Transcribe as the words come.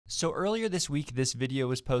So earlier this week, this video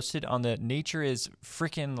was posted on the Nature is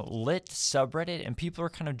Frickin' Lit subreddit, and people are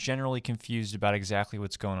kind of generally confused about exactly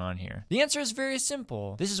what's going on here. The answer is very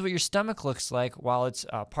simple. This is what your stomach looks like while it's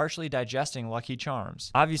partially digesting Lucky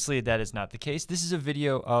Charms. Obviously, that is not the case. This is a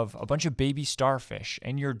video of a bunch of baby starfish,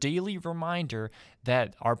 and your daily reminder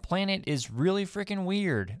that our planet is really freaking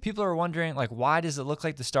weird. People are wondering, like, why does it look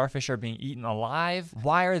like the starfish are being eaten alive?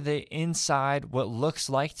 Why are they inside what looks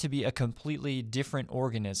like to be a completely different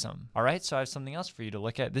organism? All right, so I have something else for you to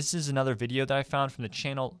look at. This is another video that I found from the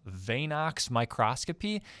channel Vanox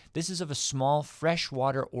Microscopy. This is of a small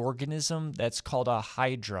freshwater organism that's called a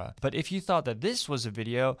hydra. But if you thought that this was a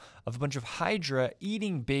video of a bunch of hydra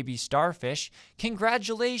eating baby starfish,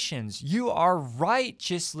 congratulations, you are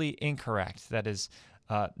righteously incorrect. That is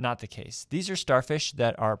not the case. These are starfish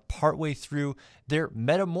that are partway through their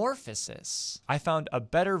metamorphosis. I found a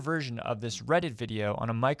better version of this Reddit video on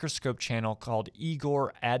a microscope channel called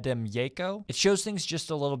Igor Adamyeko. It shows things just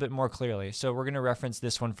a little bit more clearly, so we're going to reference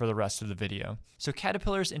this one for the rest of the video. So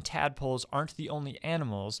caterpillars and tadpoles aren't the only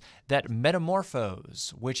animals that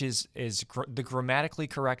metamorphose, which is the grammatically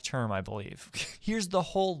correct term, I believe. Here's the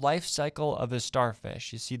whole life cycle of a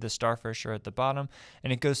starfish. You see the starfish are at the bottom,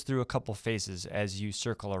 and it goes through a couple phases as you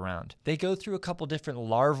circle around. They go through a couple different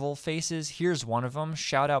larval phases. Here's one of them.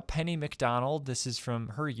 Shout out Penny McDonald. This is from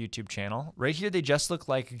her YouTube channel. Right here, they just look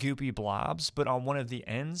like goopy blobs, but on one of the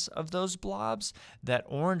ends of those blobs, that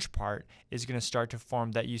orange part is going to start to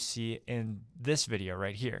form that you see in this video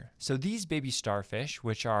right here. So these baby starfish,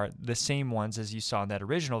 which are the same ones as you saw in that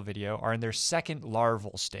original video, are in their second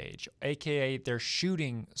larval stage, aka their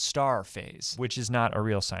shooting star phase, which is not a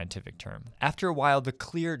real scientific term. After a while, the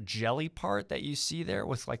clear jelly part that you see there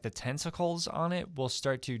with like the tentacles on it will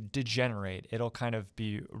start to degenerate. It'll kind of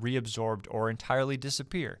be reabsorbed or entirely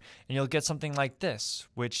disappear. And you'll get something like this,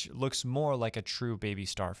 which looks more like a true baby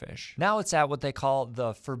starfish. Now it's at what they call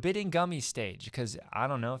the forbidden gummy stage, because I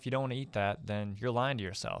don't know, if you don't want to eat that, then you're lying to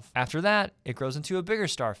yourself. After that, it grows into a bigger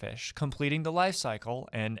starfish, completing the life cycle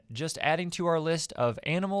and just adding to our list of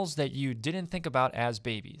animals that you didn't think about as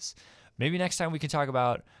babies. Maybe next time we can talk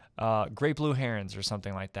about great blue herons or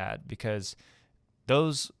something like that, because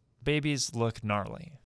those babies look gnarly.